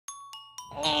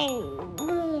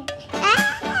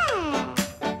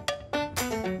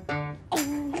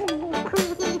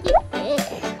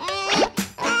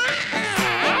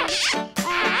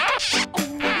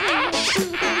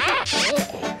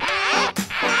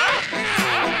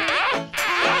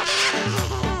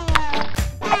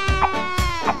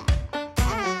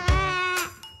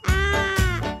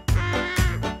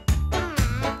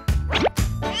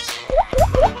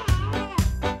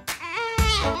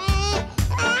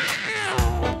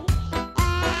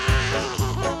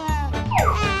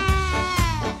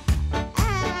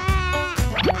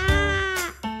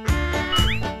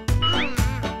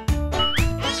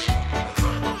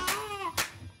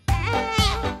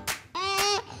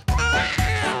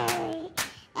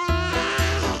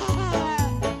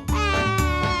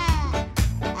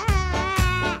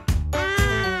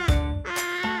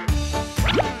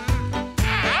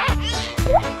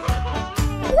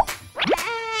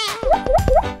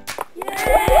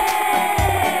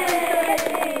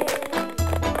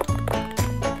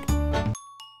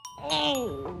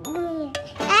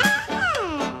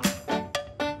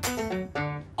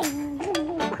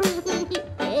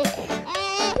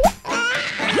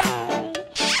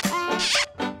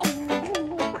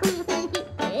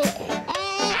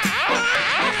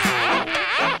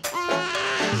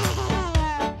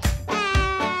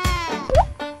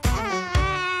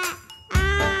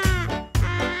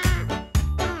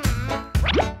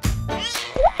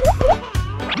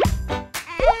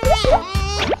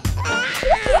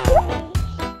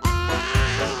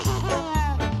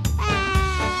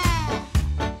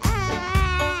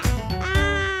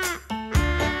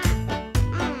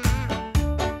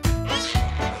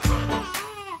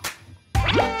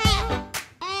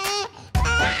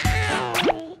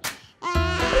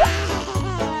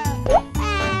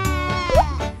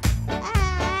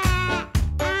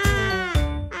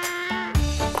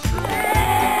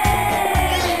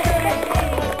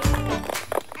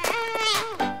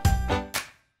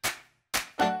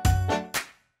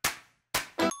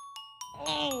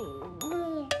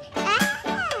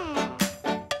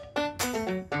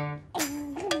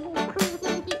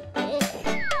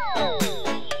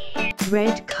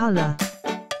Red color,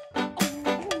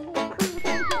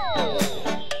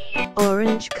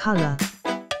 orange color,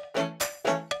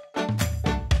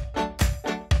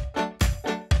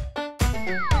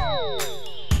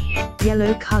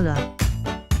 yellow color,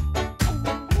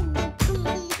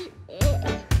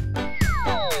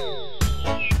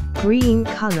 green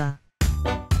color,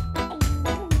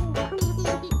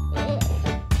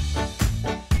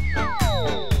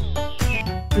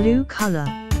 blue color,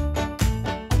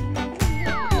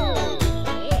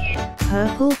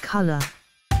 purple color,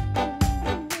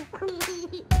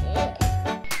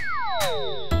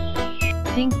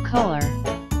 pink color,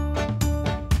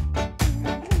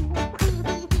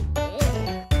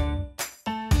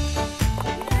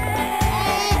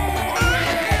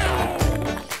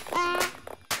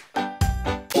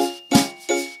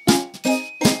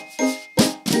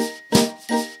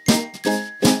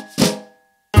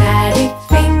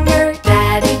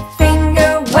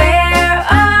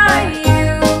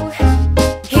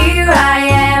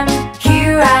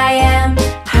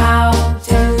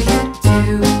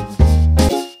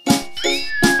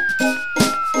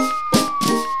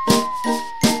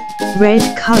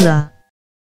 red color,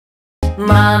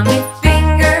 mommy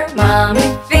finger,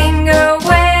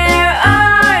 where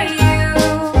are you?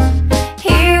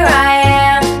 Here I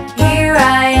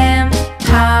am,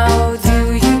 how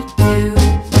do you do?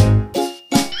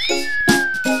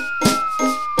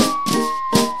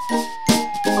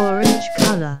 orange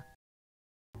color,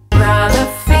 Brother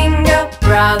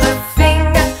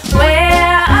finger,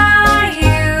 where are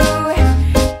you?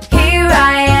 Here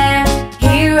I am,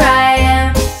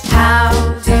 how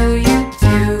do you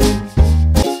do?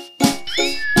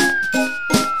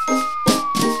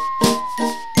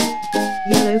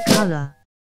 yellow color,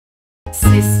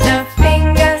 Sister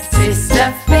finger,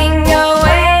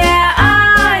 where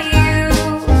are you?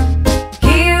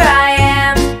 Here I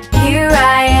am,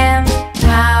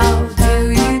 how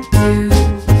do you do?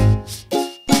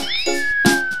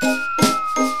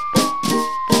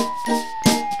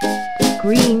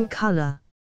 green color,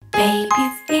 Baby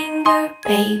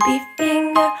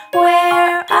finger,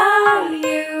 where are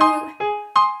you?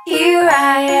 Here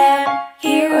I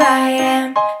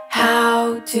am,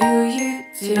 how do you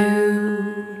do?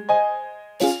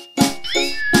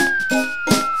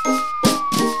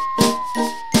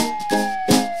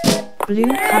 blue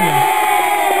color,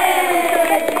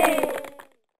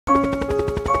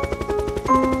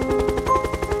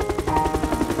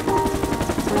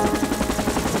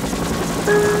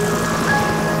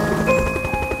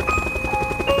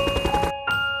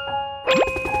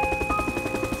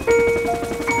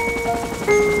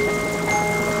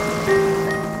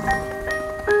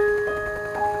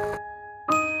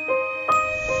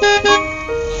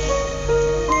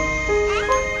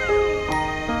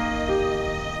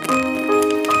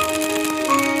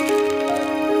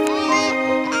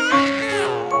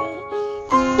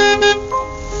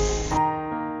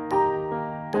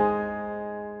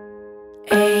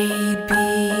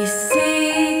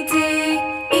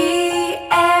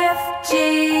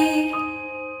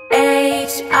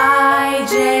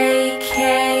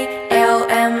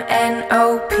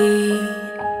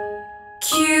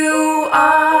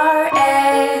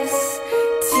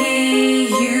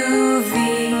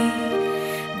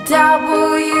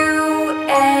 W,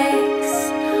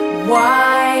 X,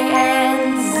 Y,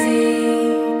 and Z.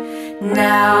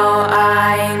 Now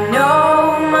I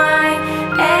know my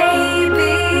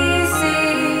ABC.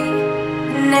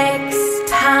 Next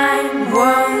time,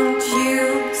 won't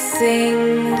you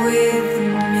sing with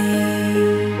me?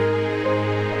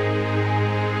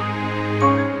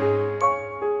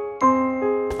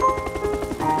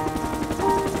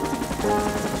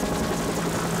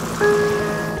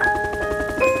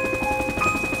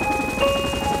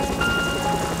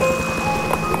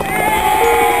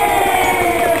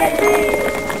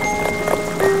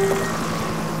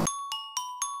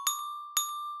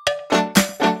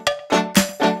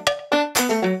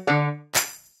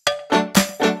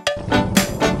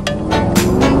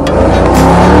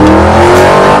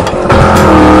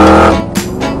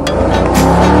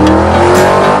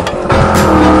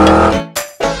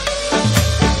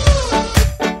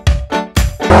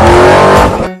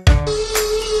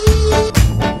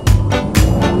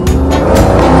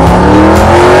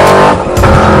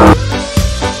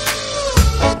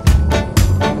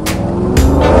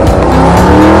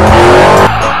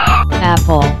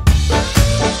 Apple.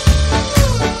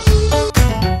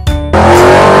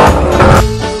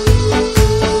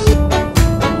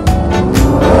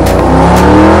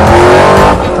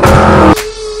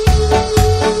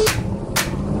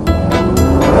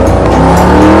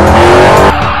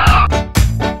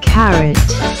 Carrot.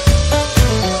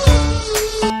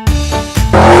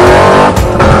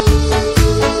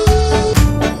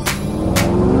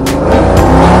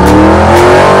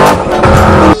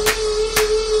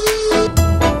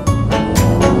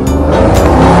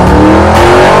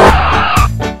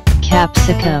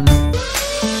 Capsicum.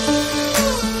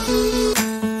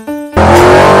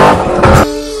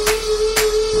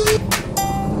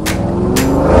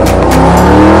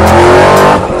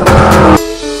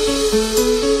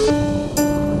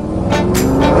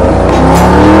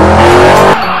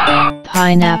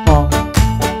 Pineapple.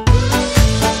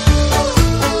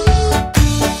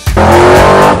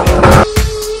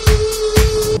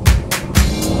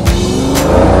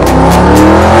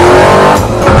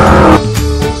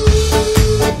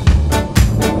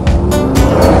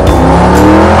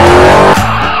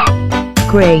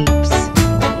 Grapes.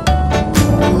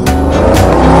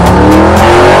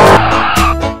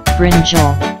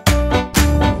 Brinjal.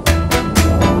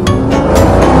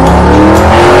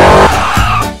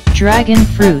 Dragon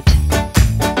fruit.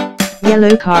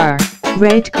 Yellow car.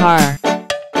 Red car.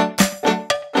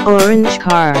 Orange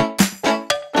Car.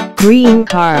 green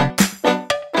car,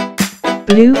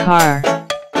 Blue car.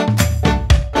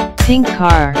 Pink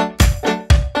car.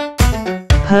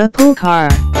 purple Car.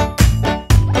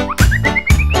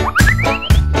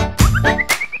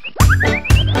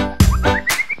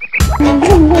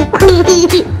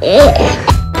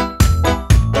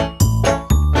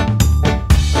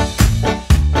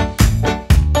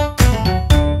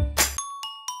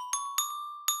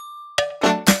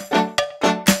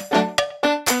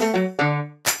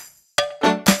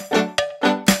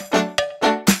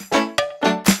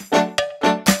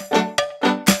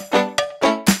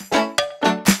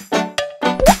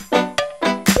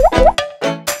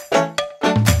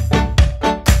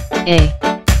 A.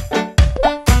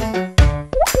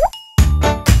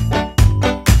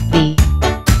 B.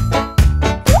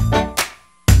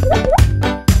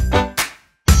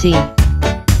 C.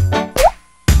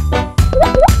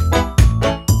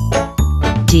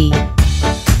 D.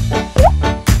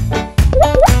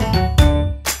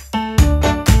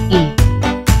 E.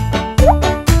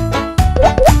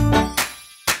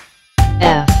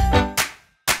 F.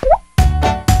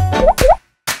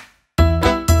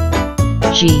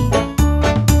 G.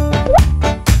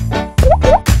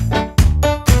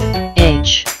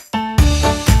 H.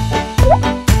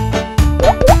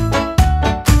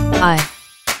 I.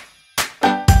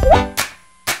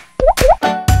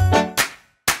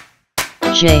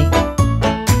 J.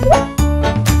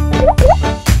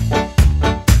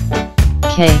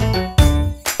 K.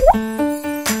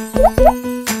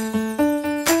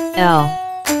 L.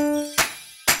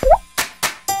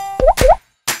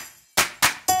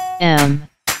 M.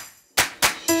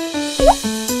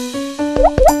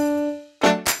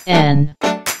 N.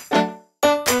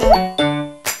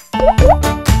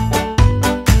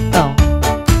 O.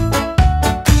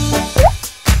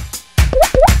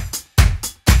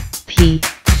 P.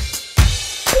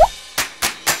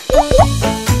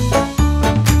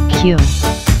 Q.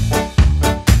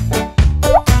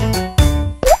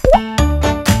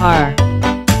 R.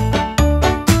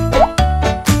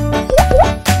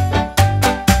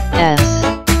 S.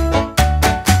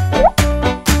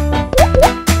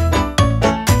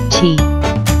 T.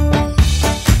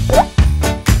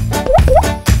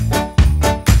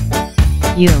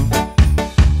 U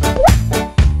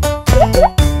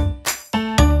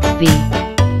V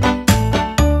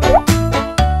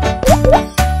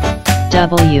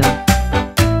W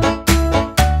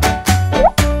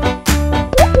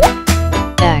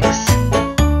X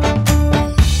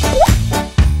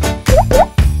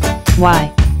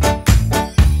Y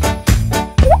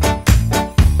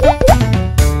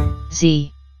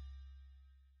Z.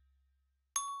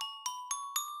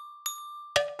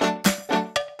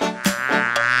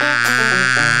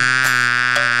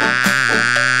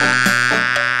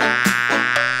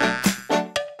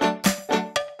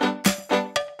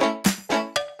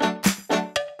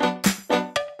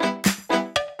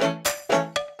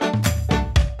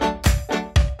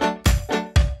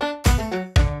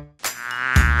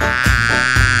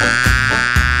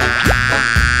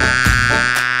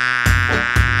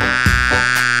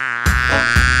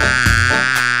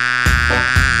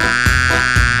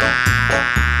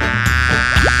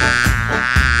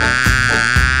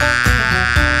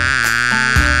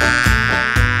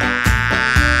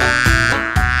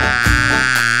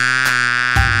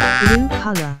 Blue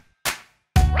color.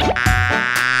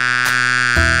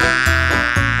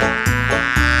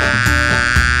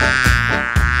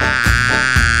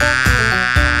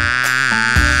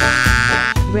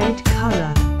 Red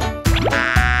color.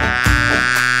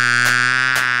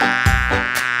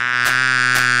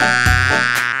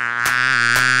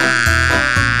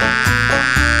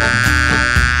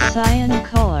 Cyan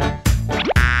color.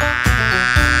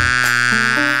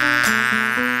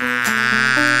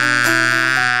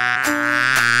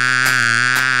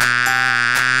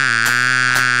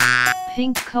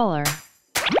 Pink color.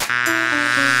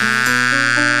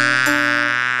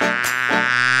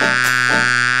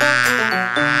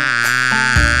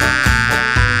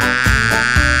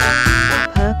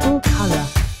 Purple color.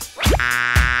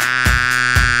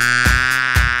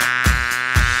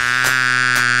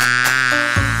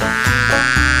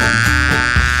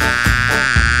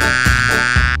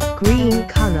 Green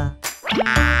color.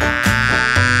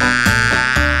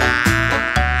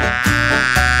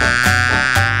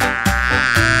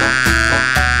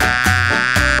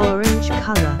 Orange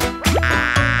color.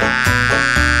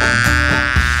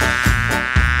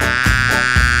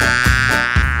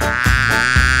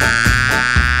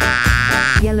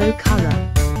 Yellow color.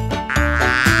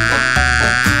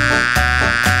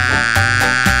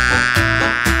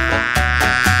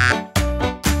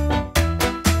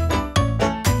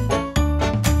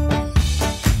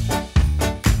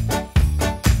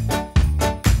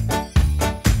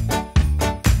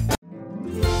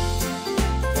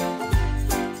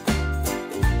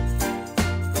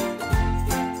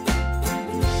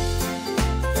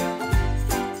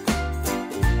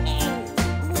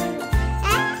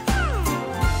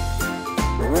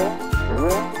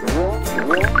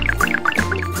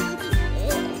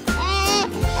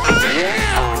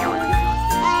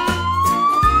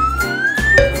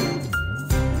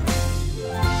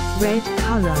 Red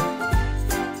color.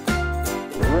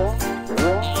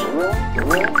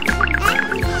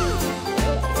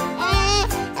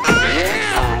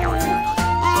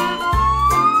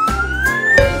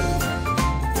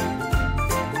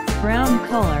 Brown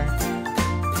color.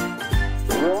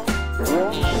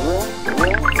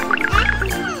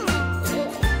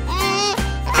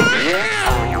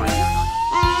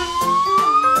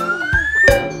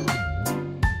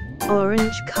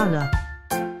 Orange color.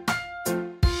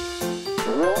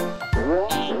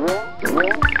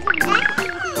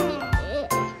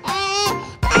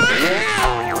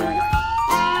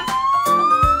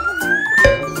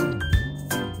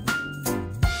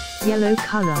 Yellow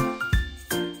color.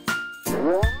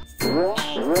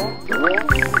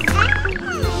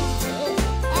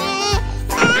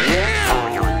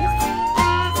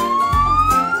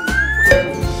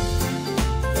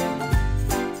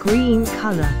 Green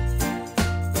color.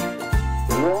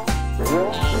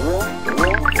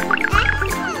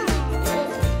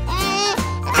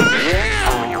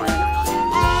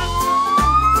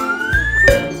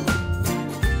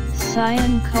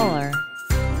 Cyan color.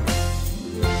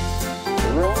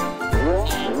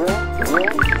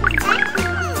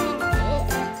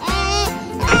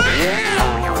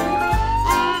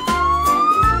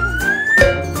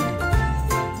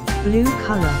 Blue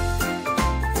color.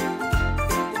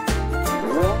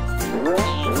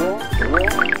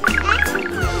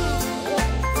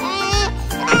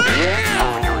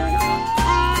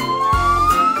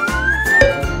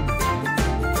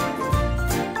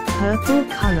 Purple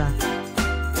color.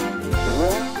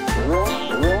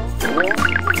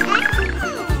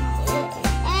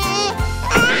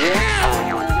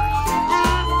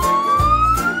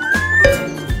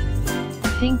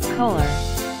 Pink color.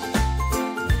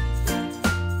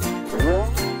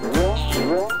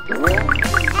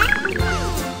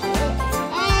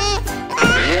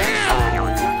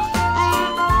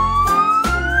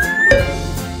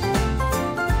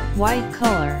 White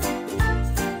color.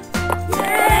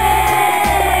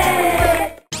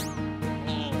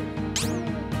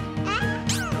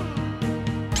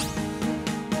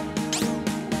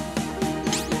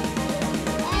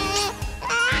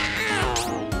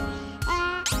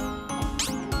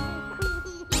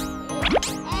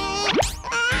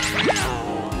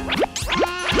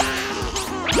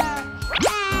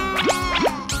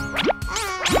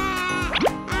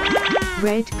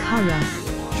 Red color.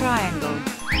 Triangle.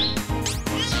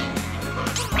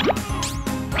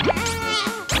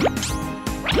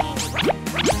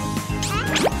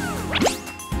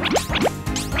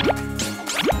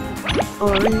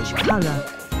 Orange color.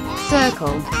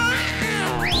 Circle.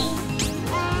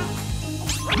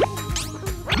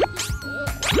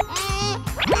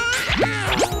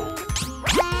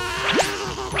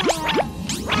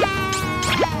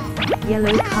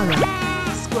 Yellow color.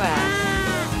 Square.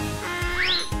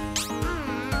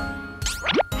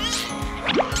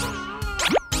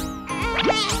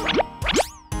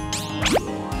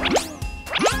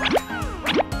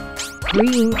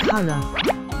 Green color.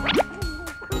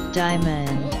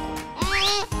 Diamond.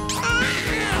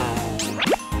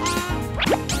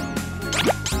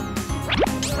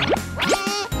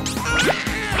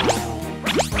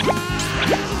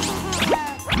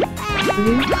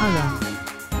 Blue color.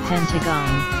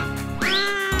 Pentagon.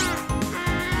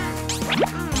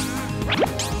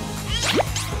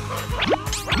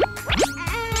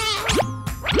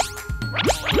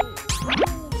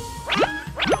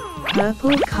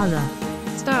 Purple color.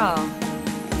 Star.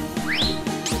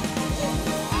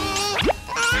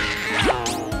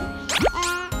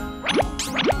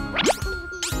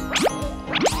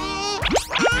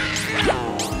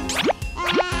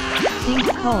 Pink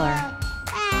color.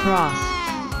 Cross.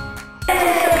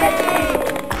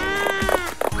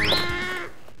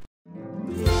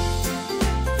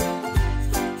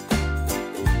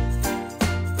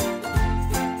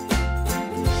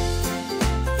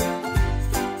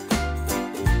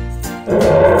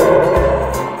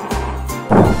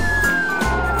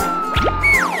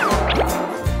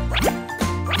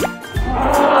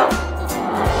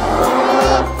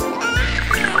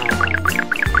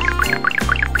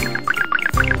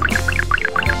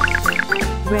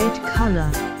 Red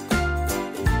color.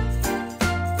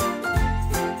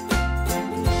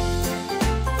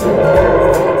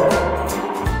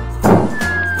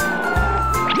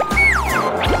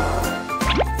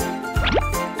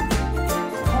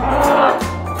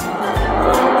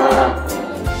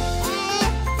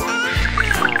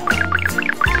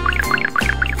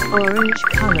 Orange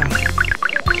color.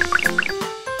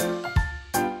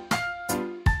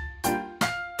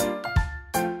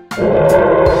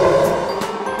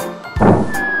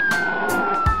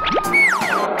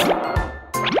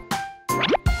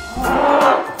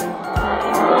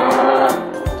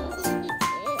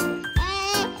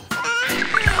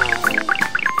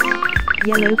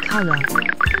 Yellow color.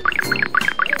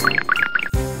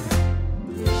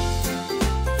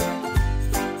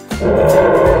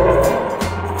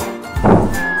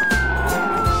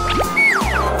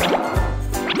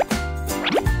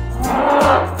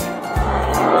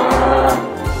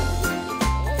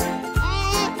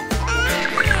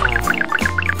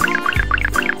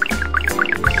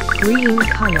 Green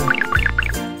color.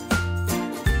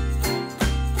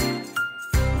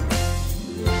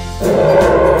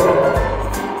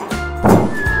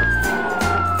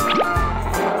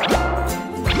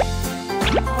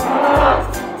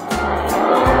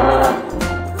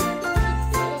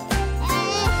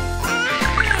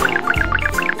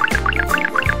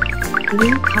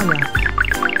 Blue color.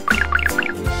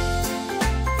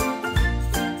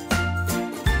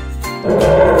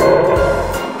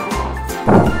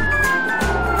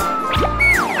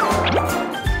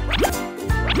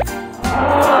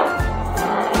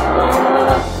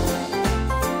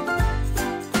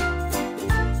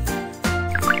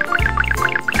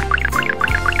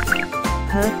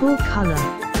 Purple color.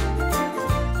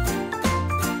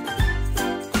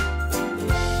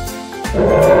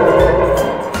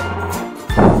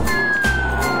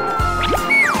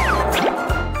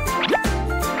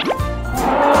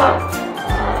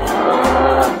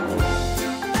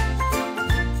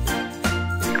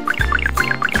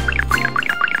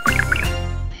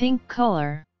 Pink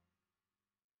color.